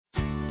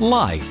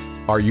Life.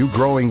 Are you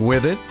growing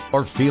with it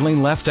or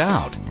feeling left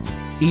out?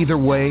 Either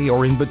way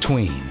or in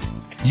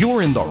between,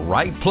 you're in the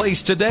right place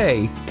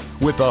today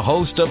with the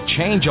host of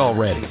Change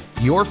Already,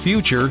 Your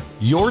Future,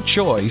 Your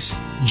Choice,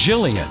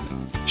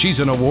 Jillian. She's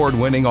an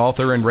award-winning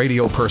author and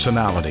radio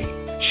personality.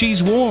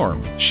 She's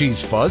warm, she's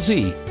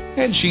fuzzy,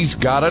 and she's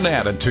got an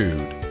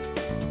attitude.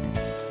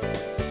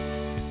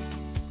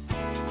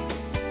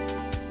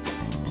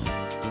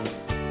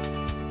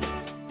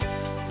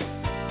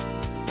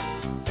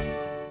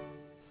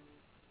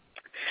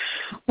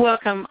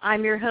 Welcome.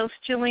 I'm your host,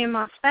 Jillian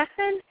Maas,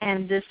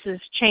 and this is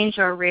Change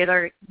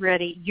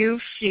Already, Your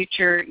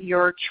Future,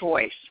 Your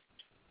Choice.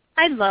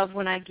 I love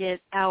when I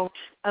get out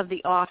of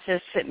the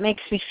office. It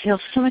makes me feel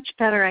so much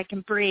better. I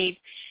can breathe.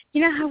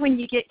 You know how when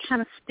you get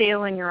kind of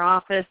stale in your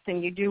office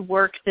and you do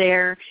work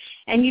there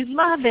and you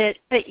love it,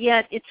 but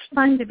yet it's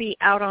fun to be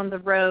out on the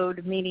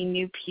road meeting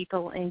new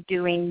people and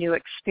doing new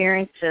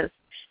experiences.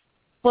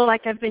 Well,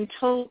 like I've been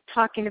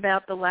talking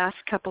about the last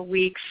couple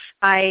weeks,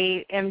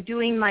 I am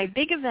doing my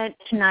big event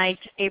tonight,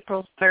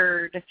 April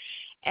 3rd,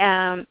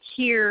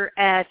 here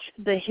at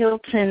the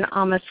Hilton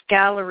Amos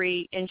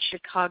Gallery in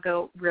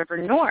Chicago River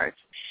North.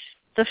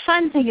 The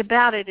fun thing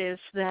about it is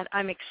that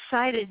I'm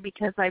excited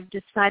because I've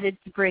decided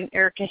to bring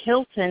Erica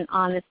Hilton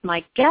on as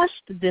my guest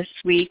this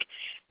week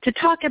to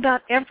talk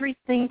about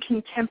everything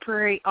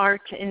contemporary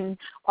art and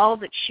all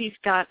that she's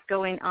got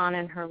going on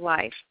in her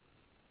life.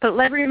 But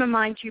let me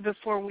remind you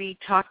before we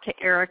talk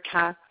to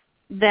Erica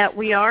that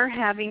we are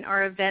having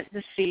our event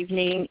this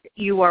evening.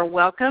 You are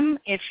welcome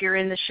if you're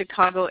in the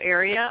Chicago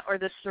area or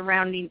the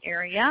surrounding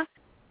area.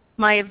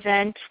 My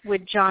event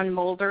with John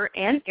Mulder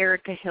and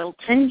Erica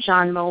Hilton.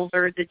 John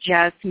Mulder, the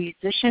jazz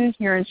musician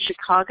here in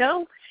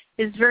Chicago,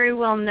 is very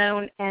well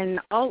known and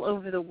all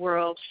over the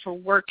world for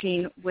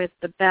working with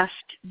the best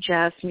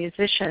jazz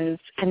musicians.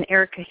 And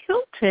Erica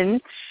Hilton,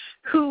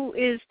 who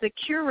is the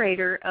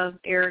curator of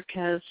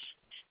Erica's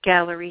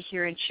gallery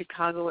here in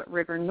Chicago at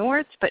River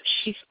North, but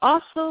she's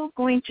also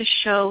going to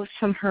show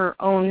some of her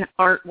own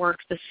artwork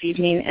this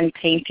evening and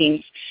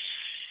paintings.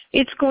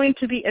 It's going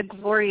to be a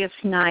glorious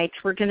night.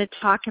 We're going to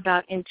talk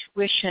about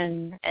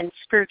intuition and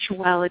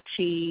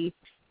spirituality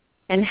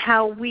and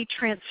how we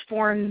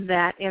transform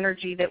that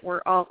energy that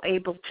we're all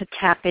able to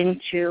tap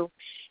into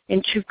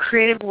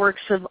creative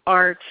works of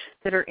art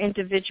that are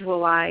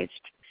individualized.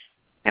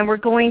 And we're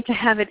going to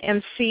have it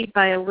emceed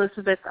by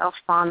Elizabeth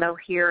Alfano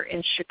here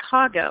in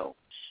Chicago.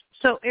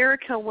 So,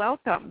 Erica,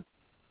 welcome.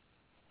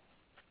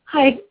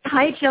 Hi,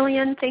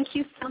 Jillian. Thank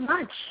you so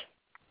much.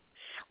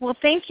 Well,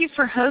 thank you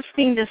for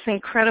hosting this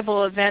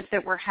incredible event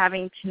that we're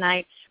having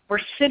tonight. We're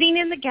sitting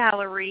in the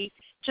gallery,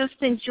 just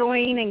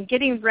enjoying and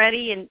getting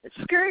ready and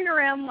scurrying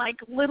around like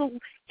little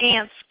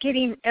ants,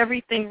 getting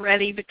everything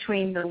ready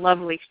between the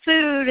lovely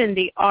food and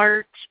the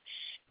art.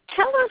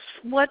 Tell us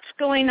what's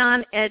going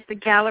on at the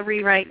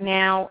gallery right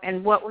now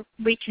and what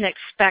we can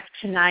expect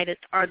tonight at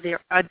the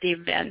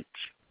event.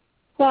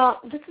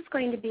 Well, this is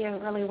going to be a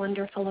really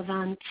wonderful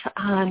event.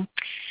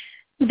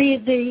 The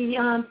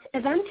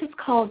event is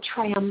called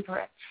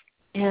Triumvirate,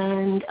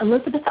 and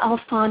Elizabeth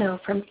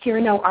Alfano from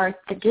Fear No Art,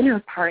 The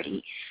Dinner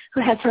Party,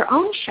 who has her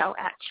own show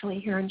actually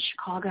here in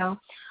Chicago,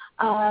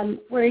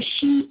 where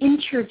she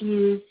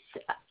interviews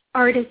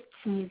artists,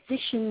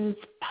 musicians,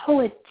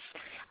 poets,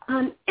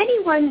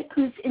 anyone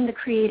who's in the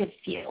creative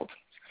field.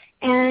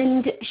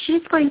 And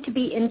she's going to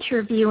be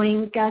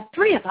interviewing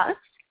three of us.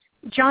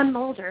 John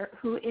Mulder,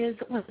 who is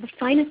one of the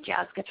finest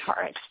jazz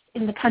guitarists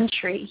in the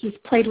country. He's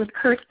played with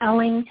Kurt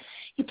Elling.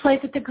 He plays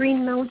at the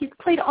Green Mill. He's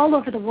played all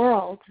over the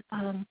world.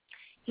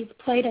 He's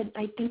played,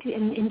 I think,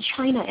 in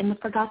China, in the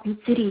Forgotten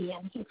City,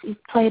 and he's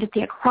played at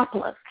the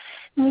Acropolis.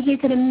 I mean, he's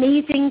an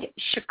amazing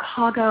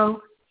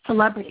Chicago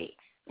celebrity,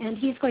 and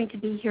he's going to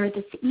be here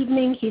this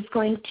evening. He's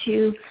going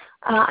to,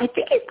 I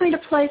think he's going to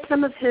play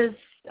some of his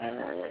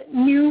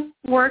new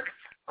works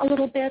a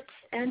little bit,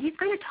 and he's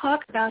going to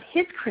talk about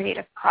his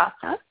creative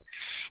process.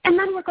 And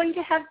then we're going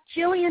to have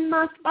Jillian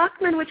Maas,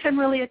 which I'm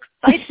really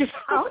excited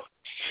about.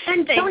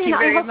 And Jillian,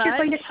 I hope you're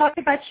going to talk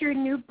about your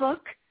new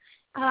book,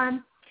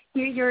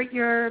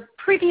 your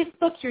previous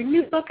book, your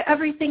new book,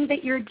 everything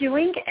that you're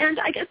doing. And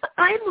I guess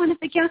I'm one of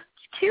the guests,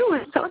 too.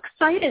 I'm so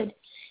excited.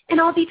 And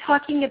I'll be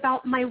talking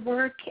about my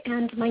work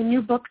and my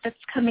new book that's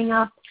coming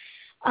up,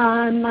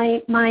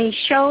 my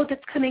show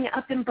that's coming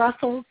up in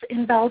Brussels,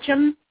 in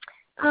Belgium.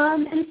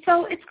 And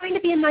so it's going to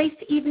be a nice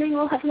evening.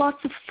 We'll have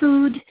lots of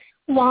food,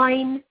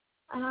 wine,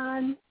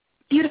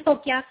 beautiful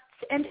guests,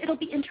 and it'll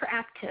be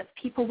interactive.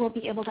 People will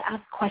be able to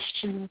ask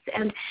questions,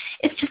 and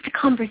it's just a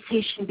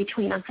conversation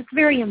between us. It's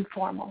very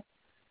informal.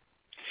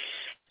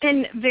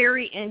 And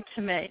very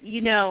intimate.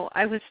 You know,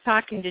 I was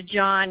talking to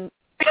John,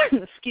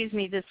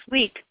 this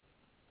week,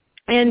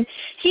 and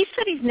he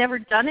said he's never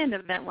done an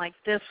event like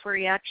this where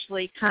he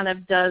actually kind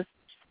of does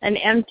an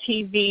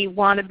MTV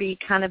wannabe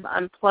kind of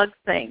unplugged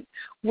thing,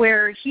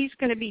 where he's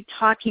going to be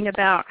talking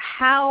about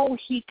how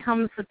he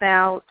comes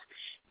about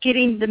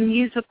getting the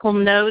musical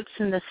notes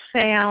and the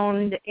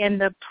sound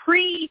and the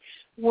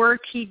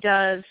work he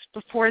does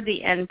before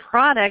the end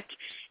product,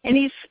 and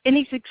he's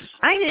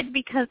excited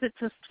because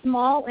it's a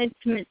small,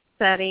 intimate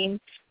setting.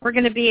 We're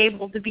going to be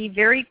able to be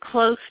very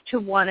close to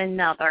one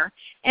another,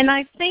 and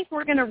I think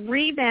we're going to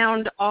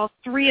rebound, all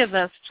three of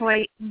us. So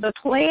the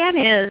plan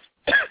is,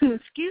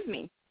 excuse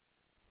me,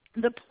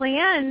 the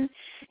plan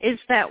is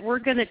that we're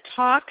going to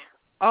talk,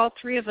 all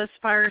three of us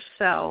by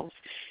ourselves,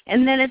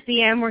 and then at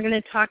the end we're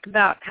going to talk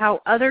about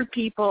how other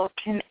people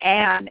can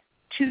add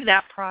to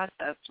that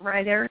process.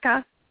 Right,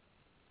 Erica?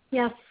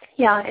 Yes.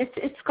 Yeah,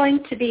 it's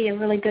going to be a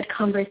really good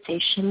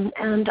conversation,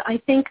 and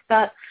I think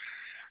that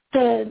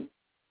the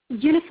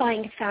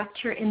unifying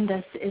factor in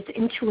this is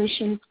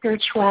intuition,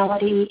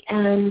 spirituality,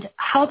 and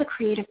how the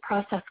creative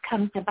process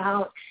comes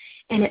about,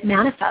 and it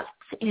manifests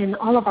in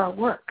all of our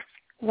works,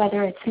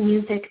 whether it's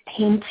music,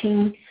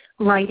 painting,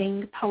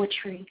 writing,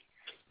 poetry.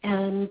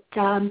 And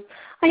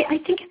I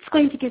think it's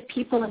going to give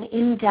people an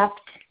in-depth,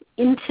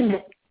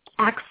 intimate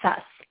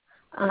access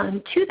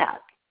to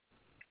that.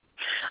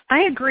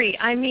 I agree.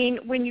 I mean,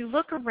 when you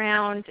look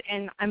around,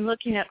 and I'm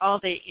looking at all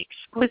the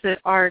exquisite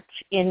art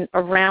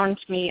around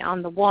me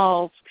on the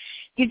walls,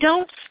 you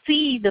don't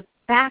see the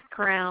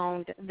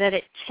background that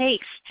it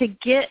takes to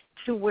get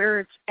to where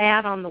it's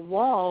at on the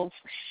walls.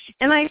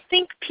 And I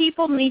think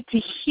people need to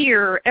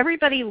hear,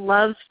 everybody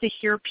loves to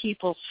hear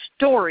people's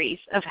stories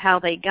of how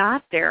they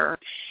got there.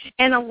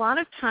 And a lot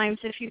of times,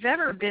 if you've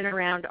ever been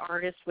around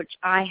artists, which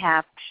I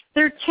have,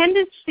 their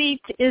tendency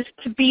is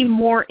to be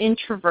more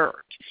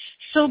introvert.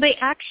 So they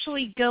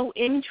actually go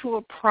into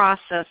a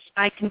process,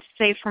 I can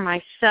say for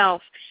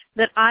myself,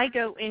 that I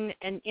go in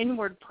an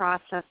inward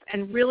process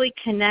and really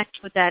connect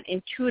with that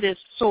intuitive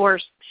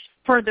source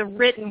for the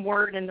written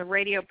word in the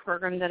radio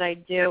program that I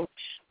do.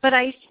 But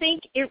I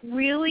think it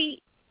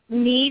really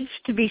needs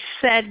to be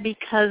said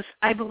because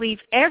I believe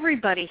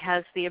everybody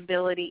has the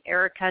ability,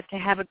 Erica, to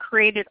have a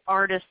creative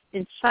artist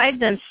inside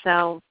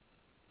themselves.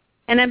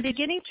 And I'm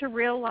beginning to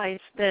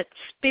realize that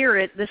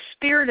the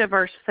spirit of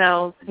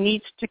ourselves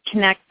needs to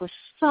connect with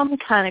some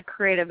kind of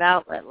creative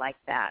outlet like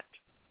that.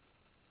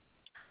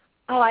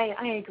 Oh,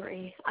 I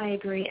agree. I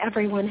agree.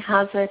 Everyone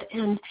has it.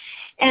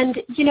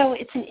 And you know,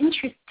 it's an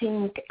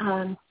interesting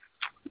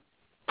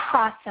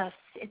process.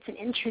 It's an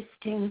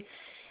interesting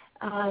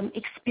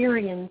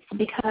experience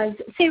because,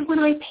 say, when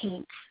I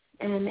paint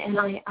and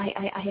I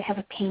have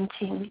a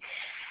painting,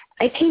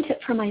 I paint it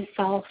for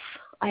myself.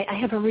 I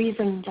have a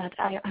reason that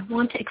I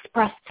want to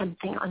express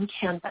something on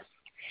canvas,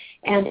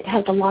 and it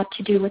has a lot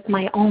to do with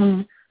my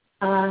own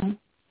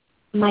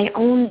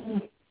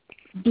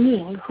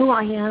being, who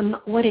I am,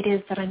 what it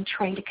is that I'm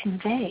trying to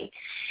convey.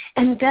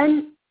 And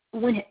then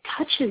when it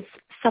touches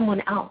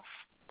someone else,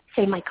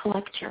 say my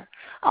collector,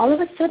 all of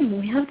a sudden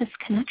we have this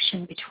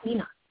connection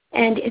between us.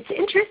 And it's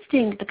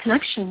interesting, the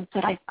connections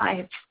that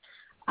I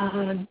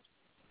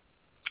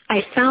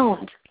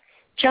found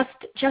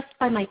just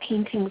by my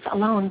paintings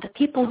alone. The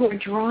people who are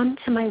drawn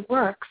to my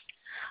works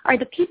are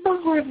the people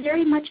who are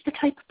very much the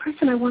type of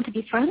person I want to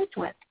be friends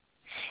with.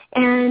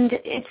 And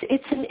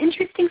it's an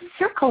interesting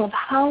circle of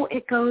how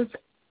it goes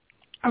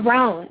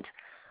around.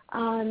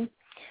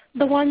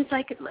 The ones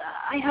I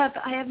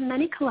have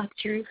many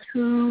collectors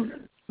who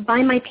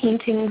buy my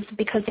paintings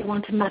because they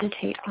want to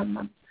meditate on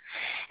them,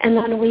 and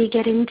then we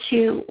get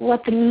into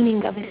what the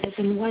meaning of it is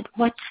and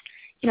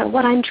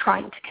what I'm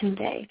trying to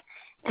convey.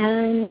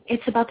 And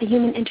it's about the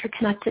human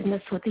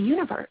interconnectedness with the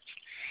universe.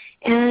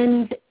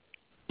 And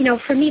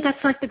for me,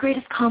 that's like the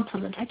greatest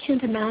compliment. I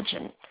can't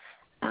imagine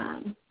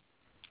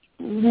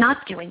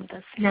not doing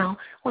this. Now,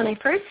 when I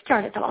first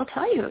started, though, I'll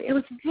tell you, it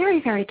was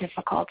very, very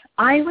difficult.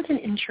 I was an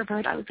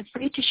introvert. I was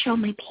afraid to show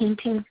my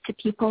paintings to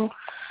people.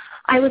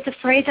 I was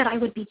afraid that I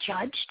would be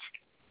judged.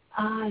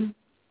 I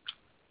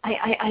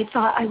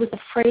was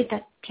afraid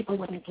that people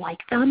wouldn't like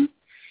them.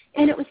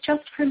 And it was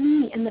just for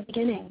me in the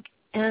beginning.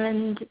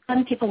 And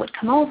then people would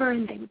come over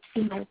and they would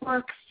see my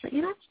works. I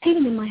was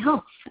painting in my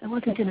house. I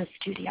wasn't in a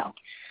studio.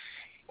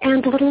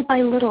 And little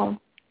by little,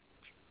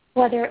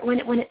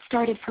 when it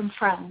started from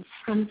friends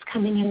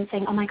coming in and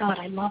saying, "Oh my God,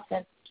 I love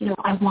this.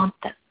 I want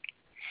this,"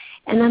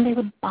 and then they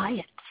would buy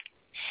it.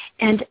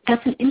 And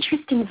that's an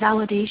interesting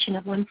validation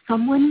of when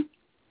someone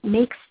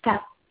makes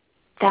that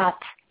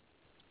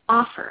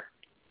offer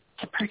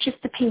to purchase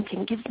the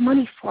painting, gives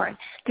money for it.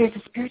 There's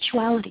a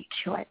spirituality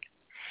to it.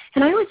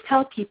 And I always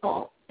tell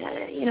people,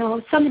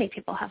 so many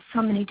people have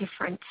so many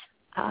different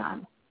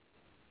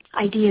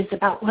ideas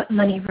about what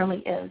money really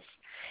is.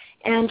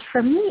 And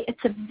for me,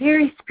 it's a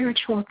very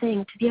spiritual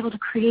thing to be able to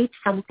create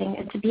something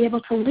and to be able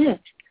to live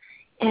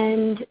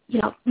and,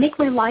 make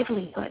my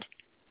livelihood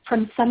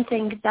from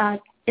something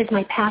that is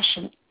my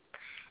passion.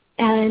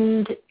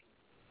 And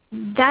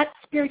that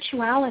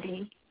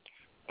spirituality,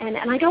 and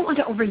I don't want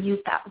to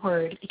overuse that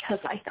word because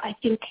I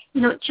think,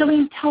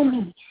 Jillian, tell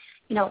me,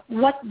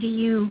 what do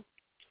you,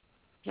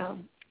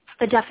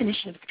 the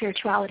definition of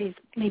spirituality is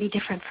maybe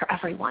different for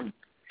everyone.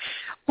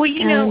 Well,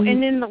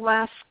 and in the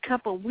last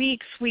couple of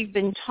weeks, we've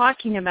been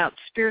talking about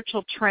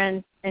spiritual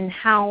and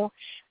how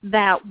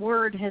that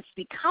word has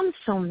become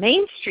so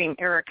mainstream,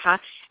 Erica.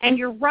 And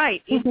you're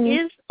right, it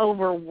is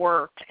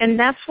overworked. And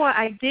that's why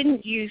I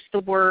didn't use the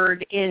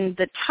word in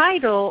the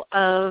title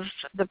of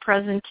the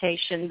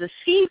presentation this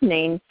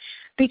evening,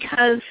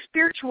 because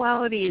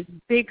spirituality is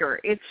bigger.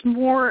 It's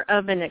more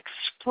of an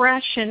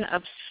expression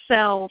of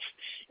self,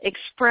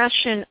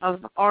 expression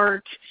of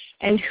art,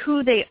 and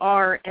who they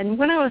are. And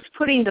when I was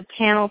putting the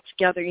panel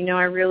together,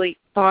 I really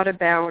thought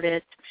about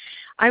it.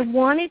 I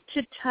wanted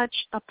to touch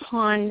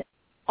upon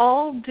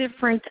all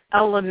different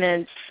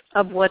elements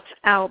of what's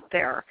out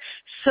there.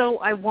 So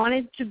I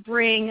wanted to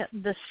bring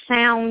the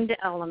sound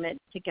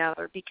element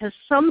together, because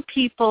some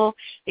people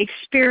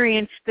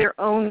experience their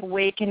own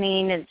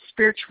awakening and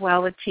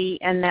spirituality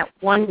and that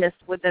oneness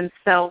with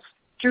themselves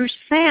through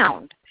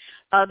sound.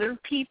 Other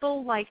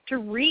people like to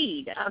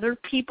read. Other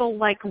people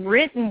like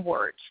written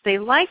words. They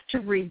like to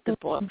read the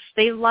books.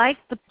 They like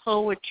the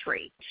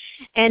poetry.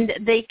 And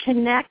they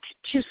connect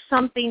to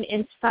something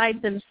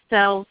inside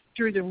themselves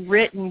through the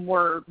written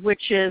word,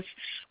 which is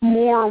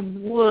more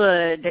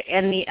wood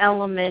and the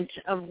element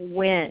of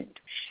wind.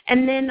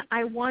 And then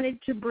I wanted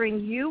to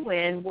bring you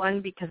in, one,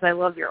 because I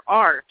love your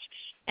art,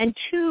 and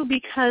two,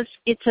 because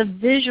it's a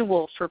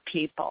visual for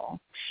people.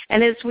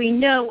 And as we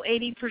know,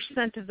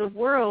 80% of the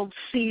world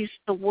sees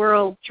the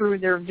world through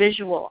their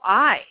visual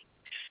eye.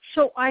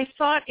 So I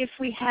thought if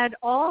we had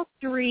all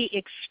three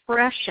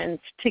expressions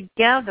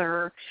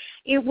together,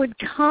 it would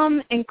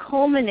come and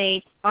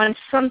culminate on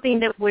something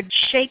that would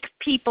shake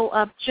people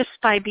up just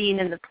by being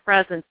in the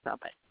presence of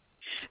it.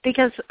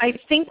 Because I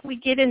think we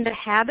get in the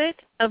habit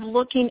of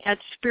looking at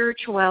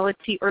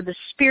spirituality or the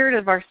spirit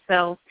of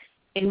ourselves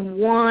in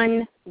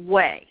one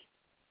way,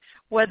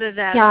 whether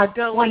that's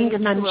going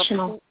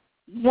one-dimensional.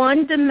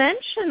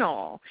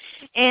 One-dimensional.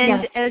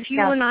 And as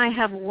you and I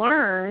have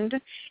learned,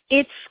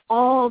 it's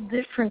all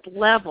different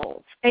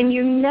levels. And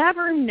you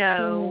never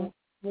know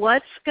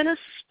what's going to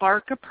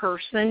spark a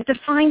person to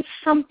find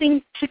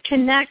something to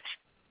connect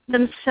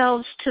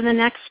themselves to the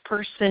next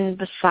person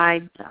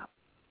beside them.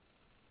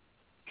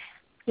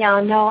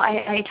 Yeah, no,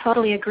 I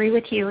totally agree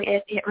with you.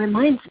 It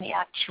reminds me,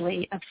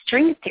 actually, of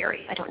string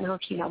theory. I don't know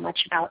if you know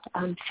much about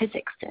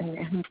physics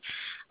and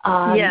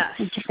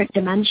different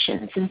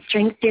dimensions. And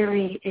string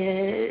theory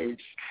is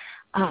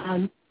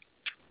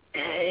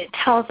it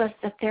tells us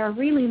that there are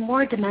really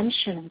more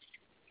dimensions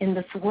in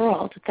this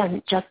world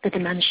than just the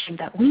dimension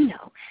that we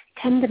know.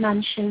 10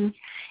 dimensions,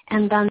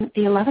 and then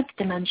the 11th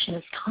dimension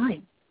is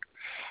time.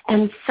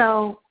 And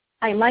so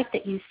I like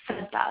that you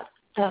said that,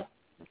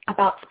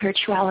 about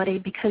spirituality,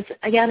 because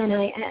again,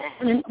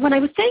 and when I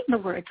was saying the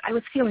words, I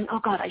was feeling, oh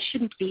God, I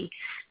shouldn't be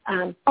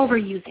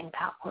overusing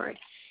that word,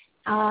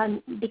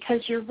 because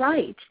you're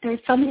right. There's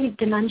so many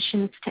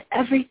dimensions to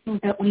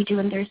everything that we do,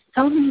 and there's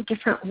so many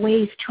different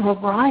ways to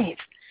arrive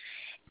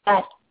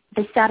at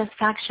the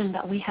satisfaction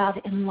that we have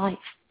in life.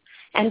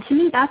 And to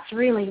me, that's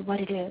really what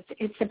it is.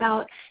 It's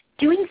about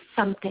doing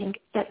something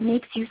that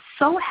makes you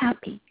so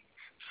happy,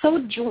 so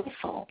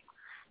joyful,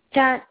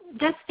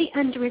 that's the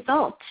end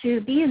result, to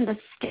be in the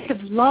state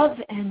of love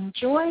and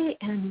joy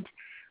and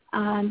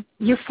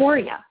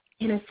euphoria,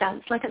 in a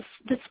sense, like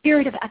the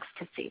spirit of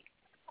ecstasy.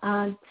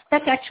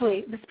 That's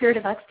actually, the spirit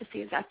of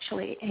ecstasy is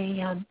actually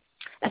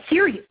a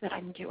series that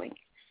I'm doing.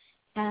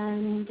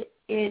 And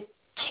it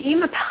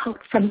came about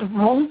from the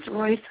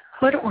Rolls-Royce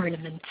hood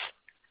ornament.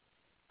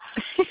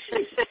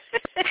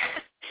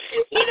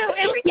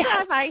 Every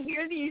time I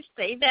hear you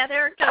say that,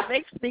 Erica, it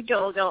makes me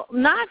go,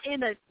 not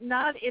in a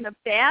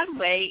bad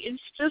way.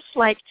 It's just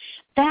like,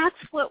 that's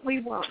what we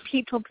want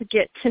people to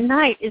get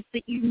tonight, is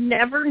that you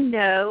never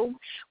know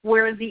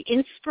where the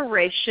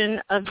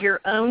inspiration of your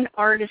own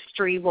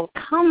artistry will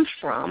come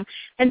from.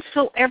 And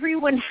so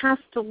everyone has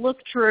to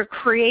look through a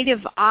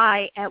creative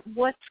eye at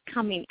what's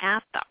coming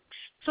at them.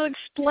 So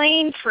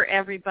explain for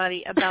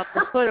everybody about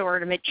the hood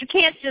ornament. You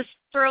can't just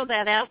throw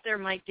that out there,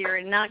 my dear,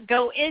 and not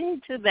go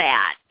into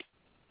that.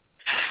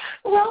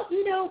 Well,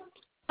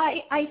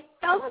 I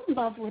fell in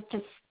love with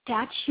the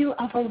statue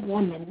of a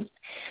woman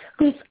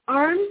whose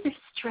arms are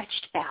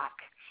stretched back,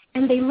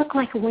 and they look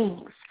like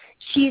wings.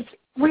 She's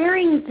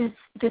wearing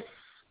this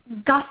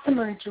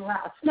gossamer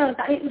dress. No,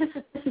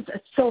 this is a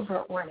silver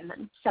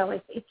ornament, so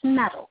it's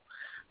metal.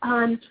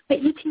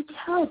 But you can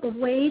tell the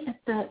way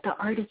that the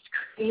artist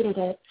created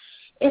it.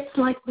 It's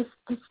like this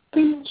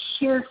thin,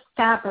 sheer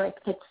fabric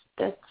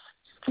that's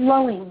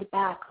flowing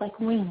back like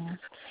wings.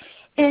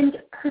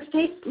 And her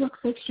face looks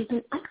like she's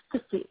in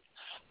ecstasy.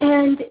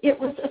 And it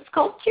was a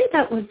sculpture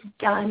that was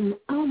done,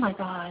 oh my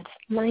God,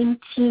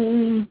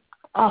 14,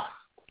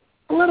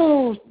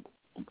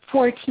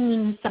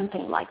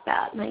 something like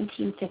that,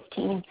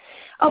 1915.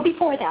 Oh,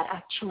 before that,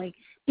 actually,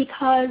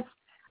 because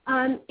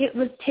it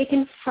was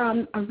taken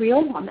from a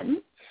real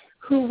woman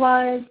who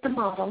was the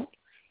model,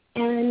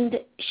 and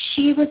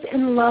she was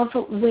in love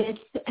with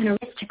an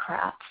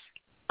aristocrat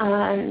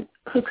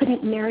who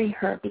couldn't marry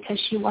her because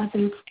she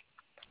wasn't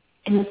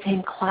in the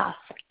same class.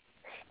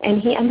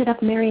 And he ended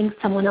up marrying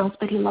someone else,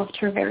 but he loved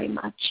her very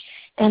much.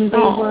 And they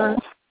were,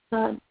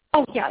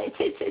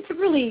 it's a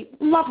really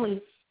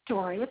lovely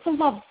story. It's a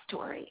love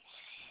story.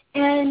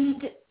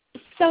 And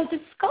so the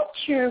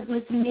sculpture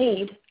was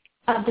made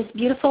of this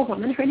beautiful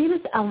woman. Her name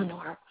is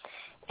Eleanor.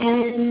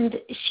 And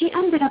she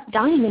ended up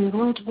dying in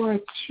World War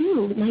II,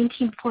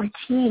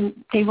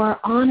 1914. They were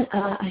on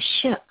a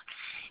ship,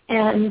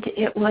 and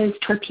it was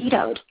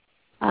torpedoed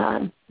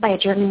by a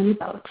German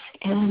U-boat,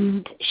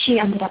 and she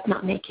ended up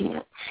not making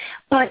it.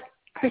 But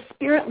her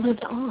spirit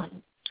lived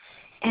on,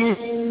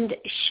 and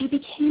she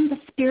became the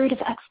spirit of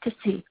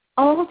ecstasy.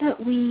 All that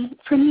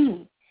for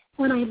me,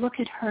 when I look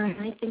at her,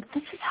 and I think,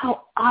 this is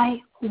how I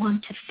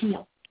want to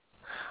feel.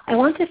 I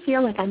want to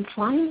feel like I'm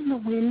flying in the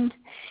wind,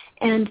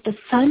 and the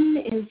sun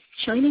is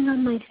shining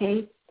on my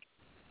face,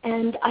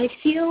 and I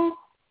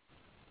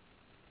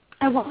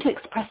want to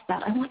express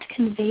that. I want to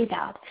convey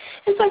that.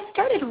 And so I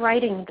started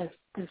writing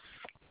this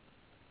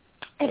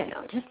I don't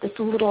know, just this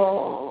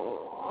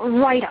little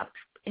write-up.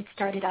 It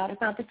started out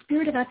about the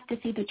spirit of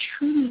ecstasy, the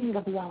true meaning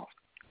of wealth.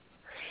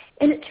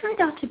 And it turned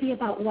out to be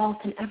about wealth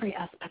in every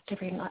aspect of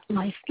your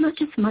life, not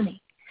just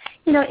money.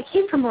 You know, it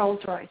came from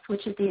Rolls-Royce,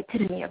 which is the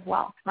epitome of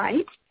wealth,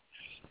 right?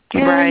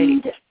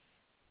 And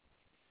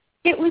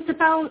it was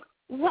about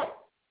what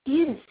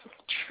is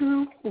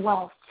true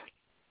wealth.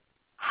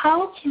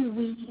 How can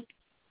we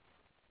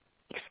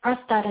express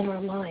that in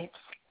our lives?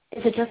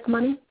 Is it just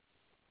money?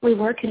 We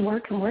work and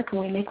work and work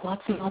and we make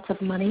lots and lots of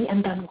money,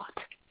 and then what?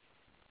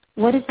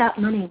 What is that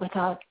money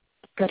without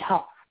good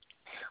health?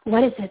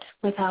 What is it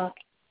without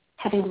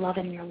having love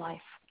in your life,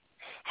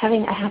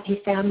 having a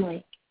happy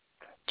family,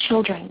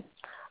 children,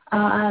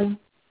 a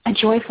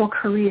joyful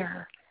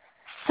career,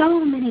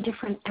 so many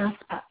different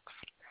aspects,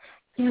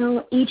 you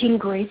know, aging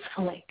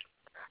gracefully,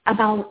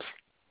 about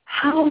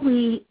how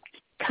we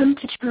come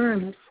to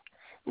terms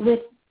with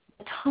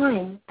the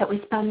time that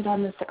we spend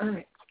on this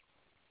earth.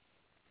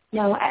 You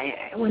know,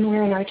 when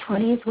we're in our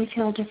 20s, we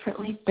feel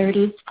differently,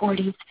 30s,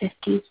 40s,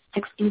 50s,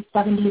 60s,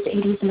 70s,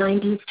 80s,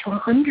 90s to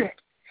 100.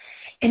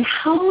 And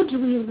how do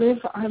we live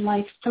our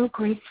life so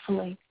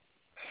gracefully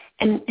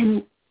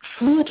and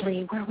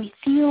fluidly, where we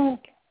feel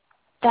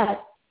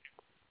that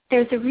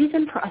there's a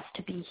reason for us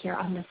to be here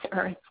on this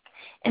earth,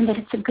 and that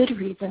it's a good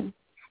reason,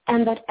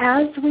 and that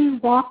as we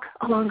walk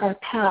along our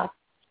path,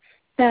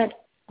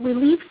 that we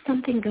leave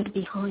something good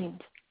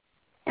behind,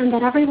 and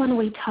that everyone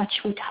we touch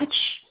with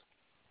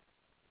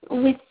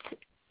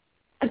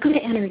a good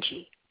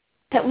energy,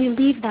 that we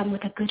leave them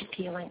with a good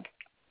feeling.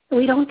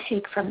 We don't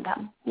take from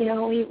them. You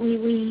know,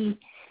 we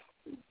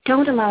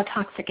don't allow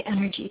toxic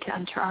energy to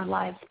enter our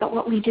lives, but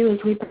what we do is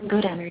we bring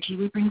good energy.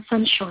 We bring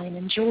sunshine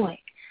and joy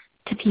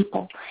to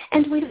people,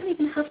 and we don't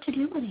even have to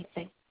do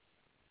anything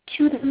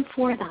to them,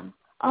 for them.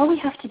 All we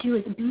have to do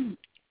is be.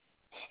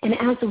 And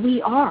as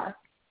we are,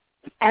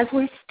 as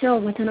we're still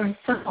within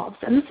ourselves,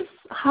 and this is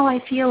how I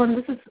feel, and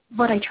this is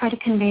what I try to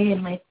convey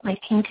in my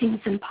paintings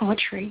and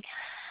poetry,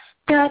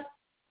 that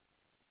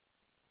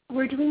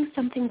we're doing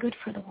something good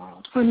for the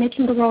world. We're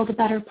making the world a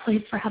better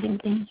place for having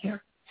been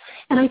here.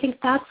 And I think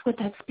that's what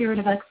that spirit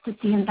of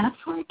ecstasy, and that's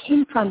where it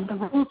came from, the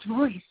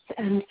Rolls-Royce,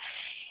 and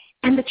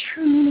the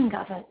true meaning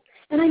of it.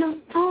 And I know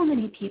so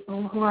many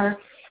people who are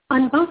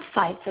on both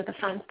sides of the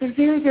fence. They're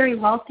very, very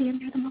wealthy, and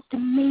they're the most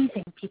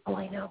amazing people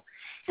I know.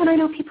 And I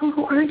know people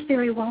who aren't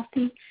very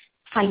wealthy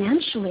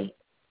financially,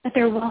 but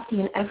they're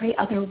wealthy in every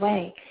other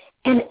way.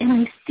 And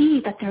I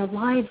see that their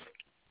lives,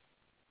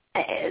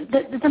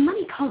 the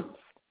money comes.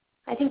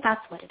 I think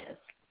that's what it is.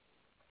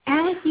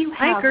 As you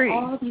have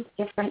all these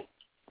different,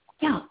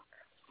 yeah.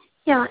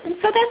 And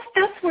so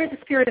that's where the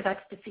spirit of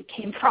ecstasy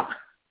came from.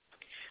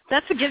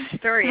 That's a good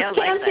story. I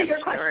like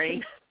that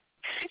story.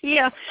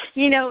 Yeah,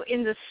 you know,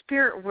 in the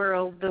spirit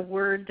world, the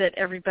word that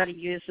everybody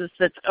uses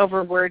that's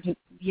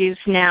used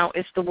now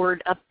is the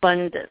word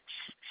abundance,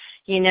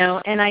 you know,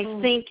 and I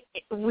think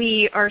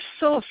we are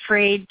so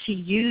afraid to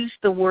use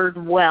the word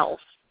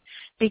wealth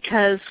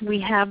because we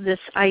have this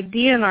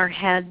idea in our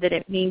head that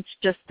it means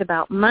just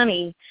about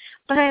money.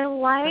 But I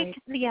like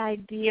the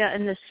idea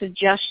and the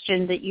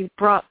suggestion that you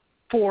brought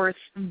forth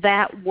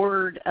that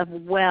word of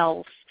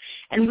wealth,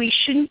 and we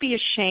shouldn't be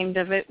ashamed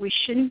of it. We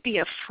shouldn't be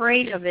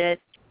afraid of it.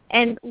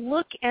 And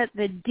look at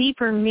the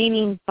deeper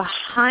meaning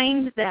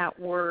behind that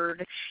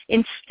word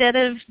instead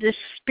of the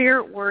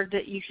spirit word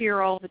that you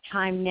hear all the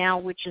time now,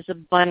 which is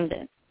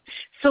abundance.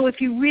 So if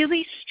you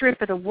really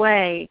strip it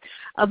away,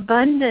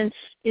 abundance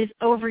is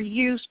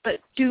overused,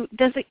 but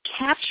does it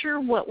capture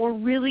what we're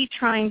really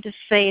trying to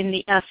say in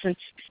the essence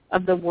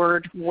of the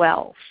word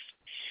wealth?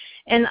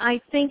 And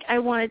I think I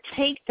want to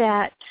take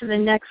that to the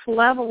next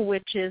level,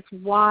 which is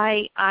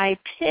why I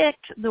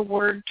picked the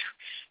word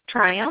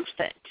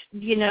triumphant.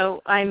 You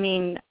know, I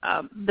mean,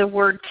 the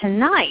word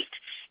tonight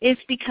is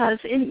because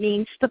it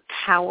means the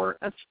power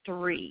of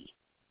three.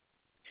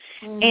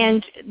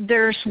 And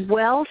there's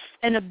wealth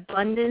and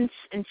abundance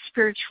and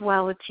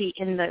spirituality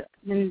in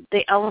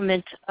the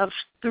element of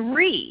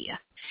three.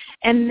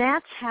 And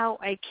that's how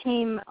I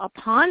came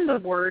upon the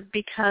word,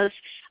 because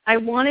I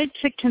wanted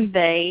to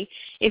convey,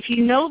 if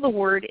you know the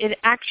word, it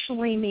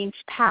actually means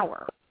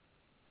power.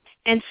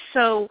 And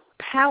so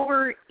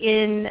power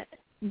in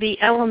the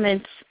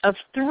elements of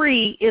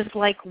 3 is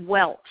like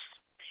wealth.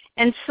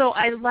 And so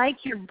I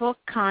like your book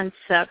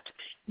concept.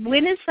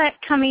 When is that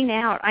coming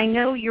out? I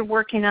know you're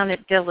working on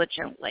it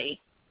diligently.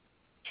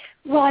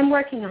 Well, I'm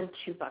working on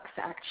 2 books,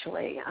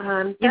 actually.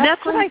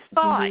 That's what I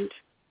thought.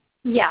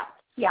 Yeah,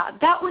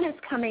 that one is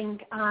coming.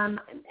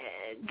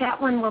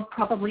 That one will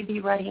probably be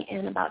ready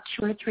in about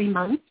 2 or 3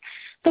 months.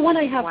 The one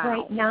I have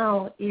right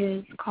now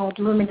is called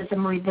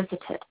Luminism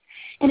Revisited,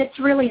 and it's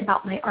really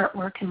about my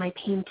artwork and my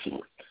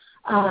paintings.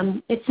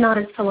 It's not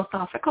as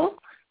philosophical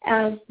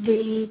as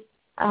the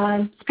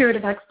Spirit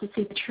of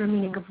Ecstasy, The True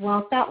Meaning of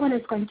Wealth. That one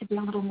is going to be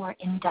a little more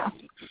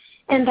in-depth,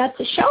 and that's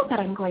a show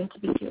that I'm going to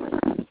be doing.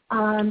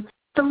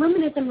 The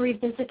Luminism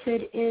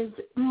Revisited is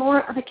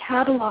more of a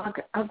catalog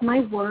of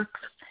my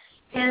works,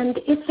 and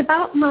it's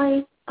about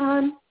my,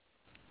 how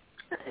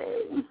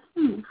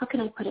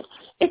can I put it?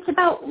 It's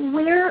about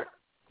where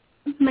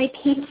my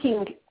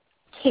painting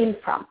came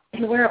from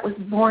and where it was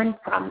born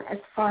from as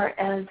far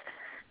as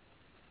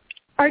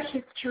art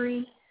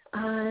history,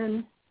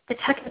 the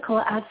technical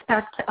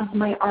aspect of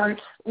my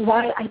art,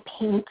 why I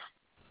paint,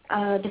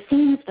 the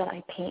scenes that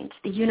I paint,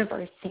 the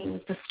universe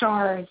scenes, the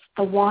stars,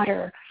 the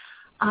water.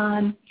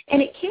 And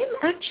it came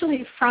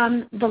actually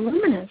from the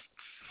Luminists.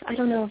 I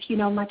don't know if you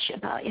know much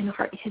about in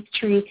art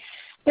history.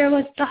 There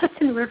was the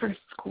Hudson River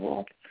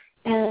School,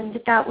 and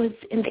that was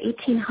in the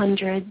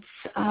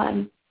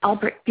 1800s.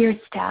 Albert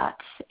Bierstadt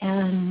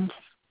and,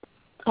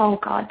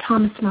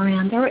 Thomas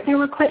Moran. There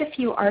were quite a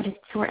few artists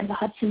who were in the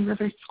Hudson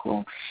River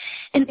School,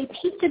 and they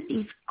painted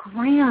these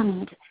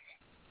grand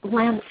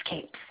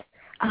landscapes.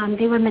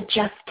 They were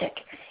majestic,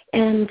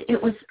 and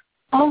it was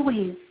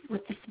always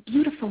with this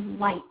beautiful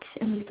light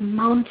and these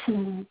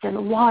mountains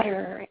and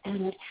water,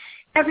 and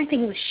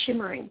everything was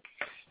shimmering.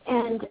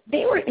 And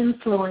they were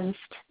influenced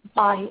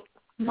by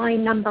my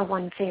number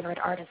one favorite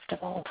artist of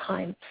all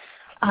time,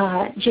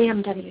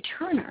 J.M.W.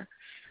 Turner,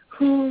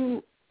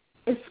 who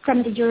is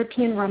from the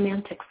European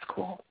Romantic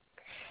School.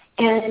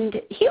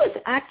 And he was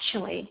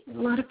actually, a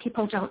lot of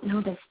people don't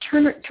know this,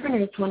 Turner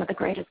is one of the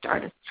greatest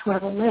artists who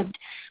ever lived,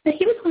 but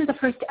he was one of the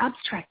first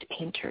abstract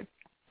painters.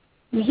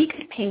 I mean, he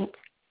could paint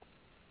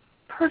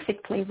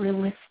perfectly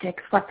realistic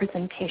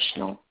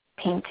representational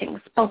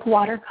paintings, both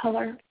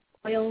watercolor,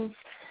 oils,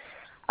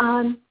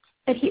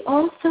 but he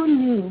also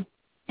knew,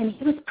 and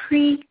he was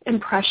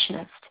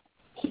pre-impressionist,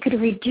 he could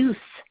reduce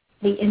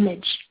the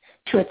image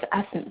to its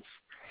essence.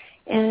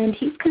 And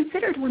he's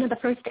considered one of the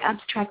first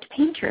abstract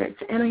painters.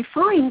 And I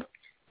find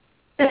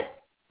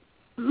that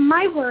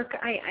my work,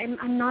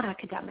 I'm not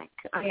academic.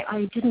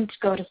 I didn't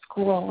go to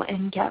school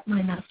and get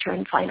my master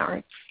in fine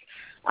arts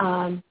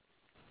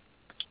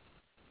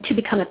to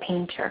become a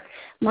painter.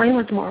 Mine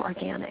was more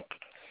organic.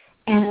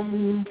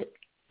 And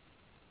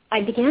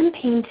I began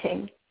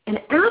painting. And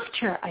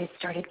after I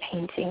started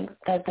painting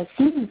the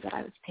scenes that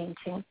I was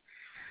painting,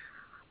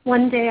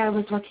 one day I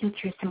was looking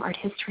through some art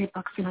history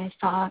books and I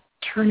saw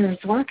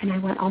Turner's work and I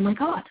went, oh my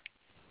God,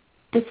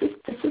 this is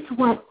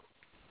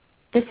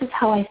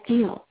how I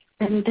feel,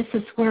 and this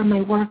is where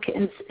my work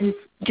is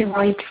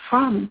derived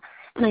from,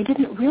 and I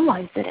didn't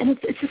realize it. And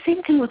it's the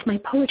same thing with my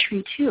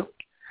poetry too.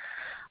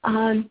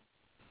 I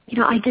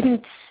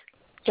didn't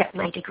get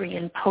my degree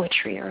in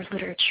poetry or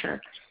literature,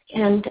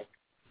 and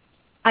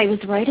I was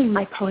writing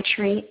my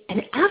poetry,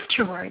 and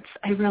afterwards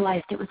I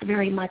realized it was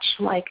very much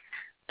like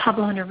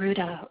Pablo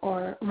Neruda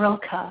or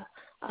Rilke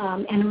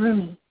and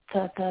Rumi,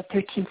 the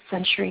 13th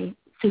century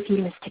Sufi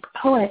mystic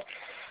poet.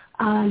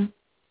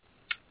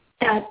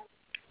 That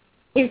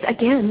is,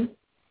 again,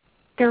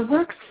 their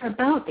works are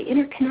about the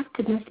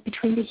interconnectedness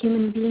between the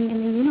human being and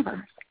the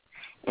universe.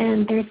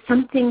 And there's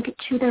something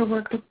to their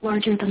work that's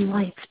larger than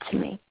life to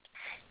me.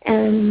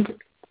 And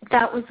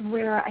that was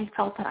where I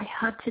felt that I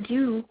had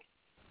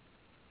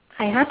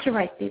to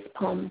write these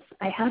poems.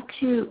 I had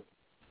to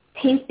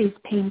paint these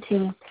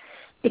paintings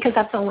because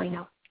that's all I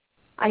know.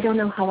 I don't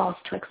know how else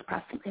to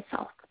express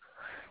myself.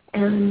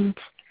 And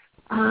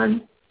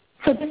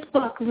so this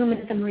book,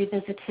 Luminism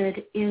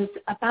Revisited, is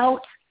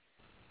about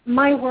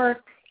my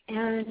work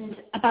and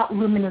about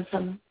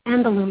luminism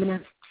and the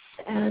Luminists.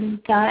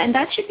 And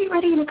that should be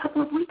ready in a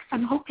couple of weeks,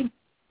 I'm hoping.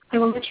 I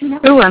will let you know.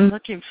 Oh, I'm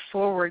looking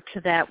forward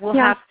to that. We'll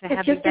have to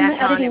have you back on. It's just in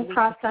the editing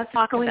process.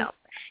 Talk about.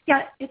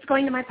 Yeah, it's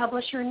going to my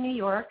publisher in New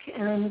York,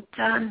 and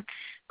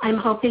I'm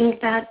hoping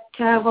that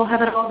we'll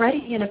have it all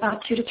ready in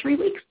about 2 to 3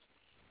 weeks.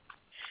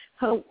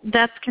 Oh,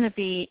 that's going to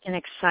be an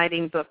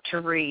exciting book to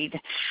read.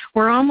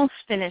 We're almost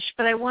finished,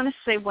 but I want to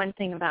say one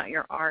thing about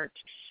your art.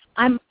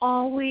 I'm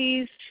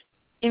always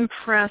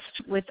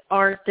impressed with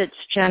art that's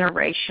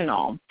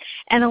generational.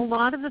 And a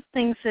lot of the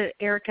things that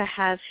Erica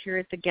has here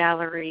at the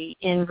gallery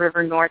in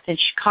River North in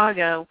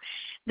Chicago,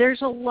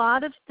 there's a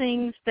lot of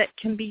things that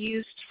can be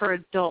used for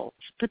adults.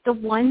 But the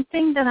one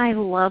thing that I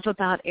love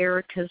about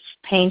Erica's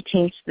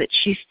paintings that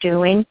she's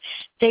doing,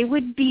 they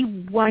would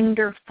be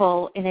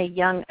wonderful in a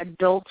young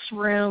adult's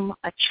room,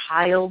 a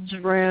child's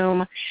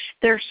room.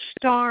 They're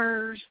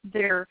stars,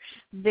 they're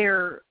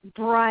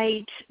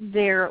bright,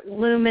 they're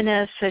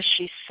luminous, as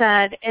she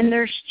said, and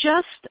there's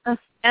just an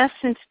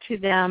essence to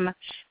them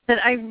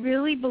that I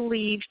really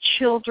believe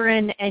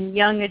children and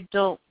young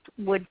adults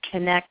would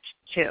connect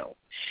to.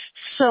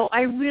 So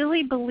I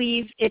really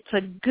believe it's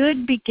a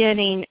good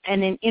beginning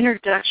and an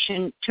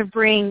introduction to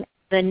bring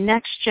the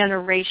next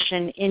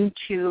generation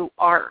into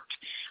art.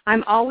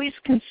 I'm always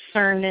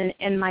concerned,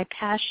 and my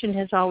passion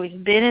has always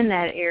been in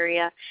that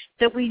area,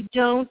 that we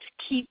don't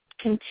keep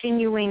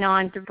continuing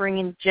on to bring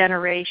in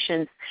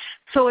generations.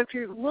 So if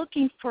you're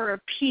looking for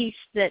a piece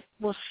that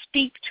will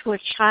speak to a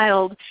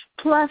child,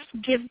 plus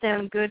give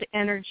them good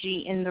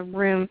energy in the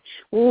room,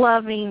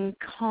 loving,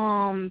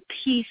 calm,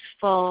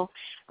 peaceful,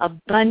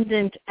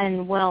 abundant,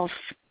 and wealth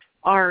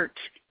art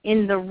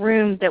in the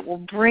room that will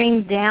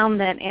bring down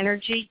that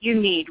energy,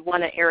 you need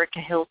one of Erica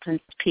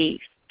Hilton's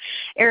pieces.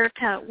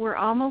 Erica, we're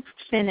almost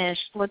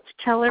finished. Let's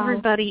tell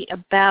everybody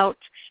about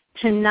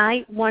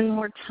tonight one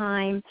more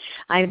time.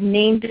 I've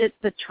named it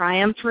The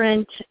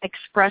Triumphant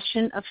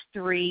Expression of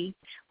Three,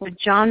 with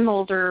John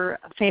Mulder,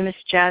 a famous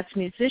jazz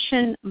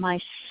musician,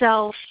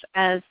 myself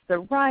as the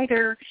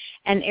writer,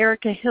 and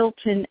Erica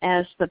Hilton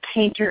as the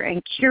painter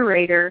and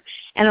curator,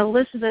 and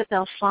Elizabeth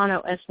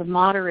Alfano as the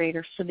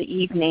moderator for the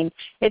evening.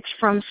 It's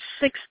from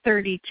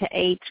 6:30 to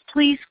 8.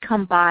 Please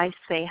come by,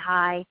 say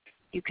hi.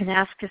 You can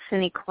ask us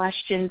any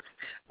questions.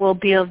 We'll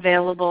be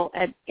available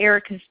at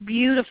Erica's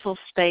beautiful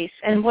space.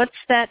 And what's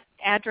that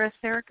address,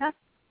 Erica?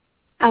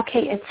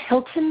 Okay, it's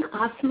Hilton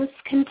Osmus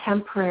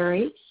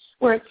Contemporary.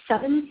 We're at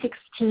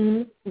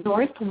 716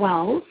 North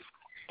Wells.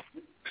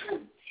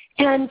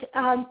 And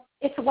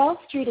it's Wells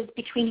Street. It's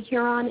between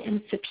Huron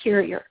and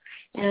Superior.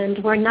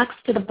 And we're next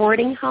to the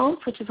Boarding House,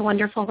 which is a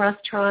wonderful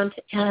restaurant,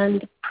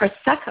 and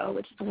Prosecco,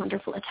 which is a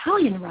wonderful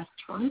Italian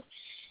restaurant.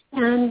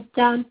 And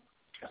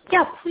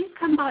yeah, please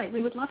come by.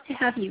 We would love to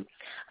have you.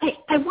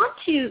 I want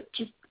to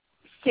just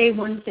say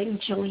one thing,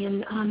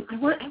 Jillian. I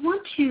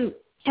want to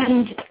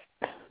end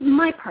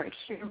my part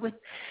here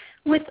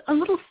with a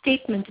little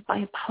statement by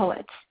a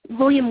poet,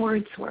 William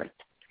Wordsworth.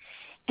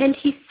 And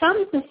he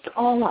sums this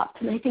all up,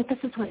 and I think this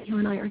is what you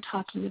and I are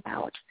talking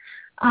about,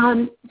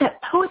 that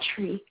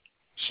poetry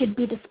should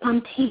be the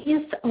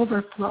spontaneous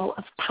overflow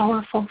of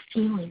powerful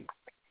feelings.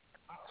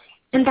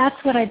 And that's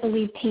what I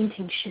believe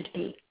painting should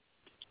be.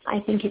 I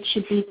think it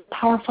should be the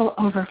powerful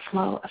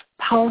overflow of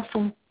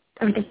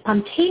the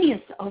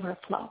spontaneous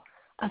overflow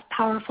of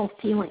powerful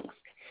feelings.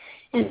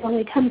 And when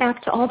we come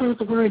back to all those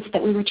words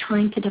that we were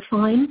trying to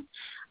define,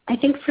 I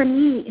think for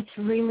me it's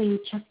really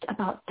just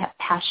about that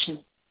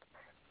passion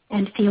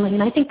and feeling.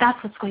 And I think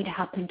that's what's going to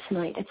happen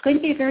tonight. It's going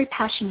to be a very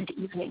passionate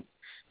evening.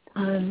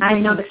 I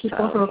know the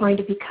people who are going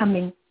to be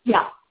coming.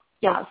 Yeah.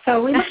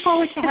 So we look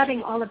forward to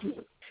having all of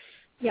you.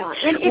 Yeah.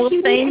 And if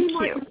you need any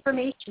more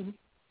information,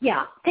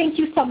 yeah. Thank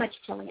you so much,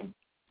 Jillian.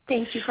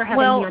 Thank you for having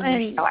me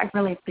on your show. I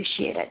really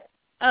appreciate it.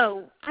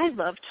 Oh, I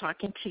love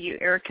talking to you,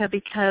 Erica,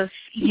 because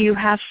you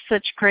have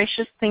such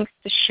gracious things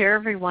to share,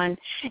 everyone.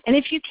 And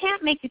if you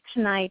can't make it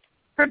tonight,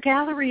 her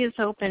gallery is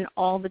open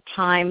all the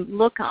time.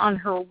 Look on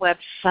her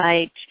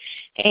website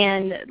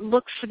and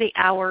look for the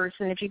hours.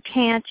 And if you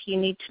can't, you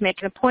need to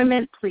make an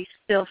appointment, please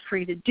feel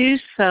free to do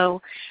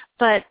so.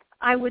 But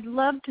I would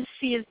love to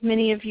see as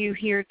many of you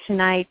here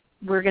tonight.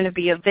 We're going to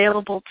be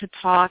available to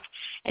talk,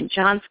 and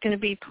John's going to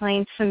be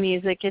playing some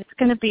music. It's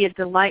going to be a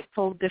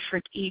delightful,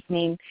 different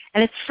evening,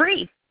 and it's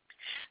free.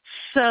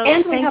 So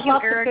and we thank have you,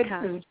 lots Erica.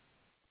 of good food.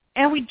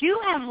 And we do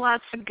have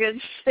lots of good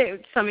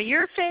food. Some of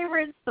your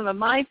favorites, some of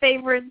my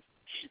favorites,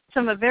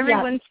 some of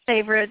everyone's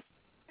favorites.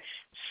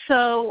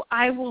 So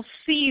I will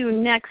see you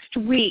next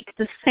week,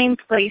 the same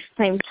place,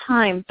 same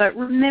time. But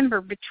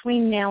remember,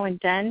 between now and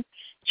then,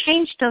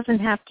 change doesn't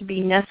have to be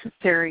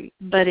necessary,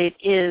 but it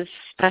is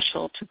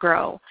special to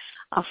grow.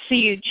 I'll see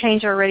you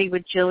Change Already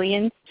with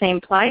Jillian, same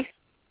place,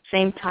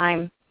 same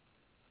time.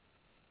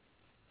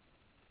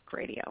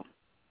 Radio.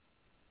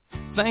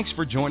 Thanks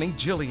for joining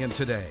Jillian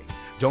today.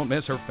 Don't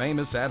miss her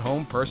famous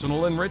at-home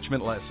personal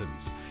enrichment lessons.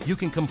 You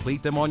can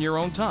complete them on your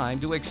own time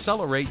to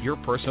accelerate your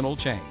personal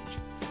change.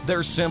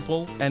 They're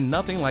simple and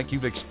nothing like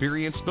you've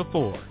experienced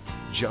before,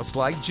 just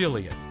like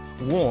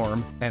Jillian,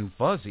 warm and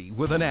fuzzy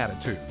with an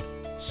attitude.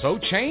 So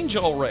change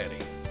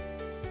already.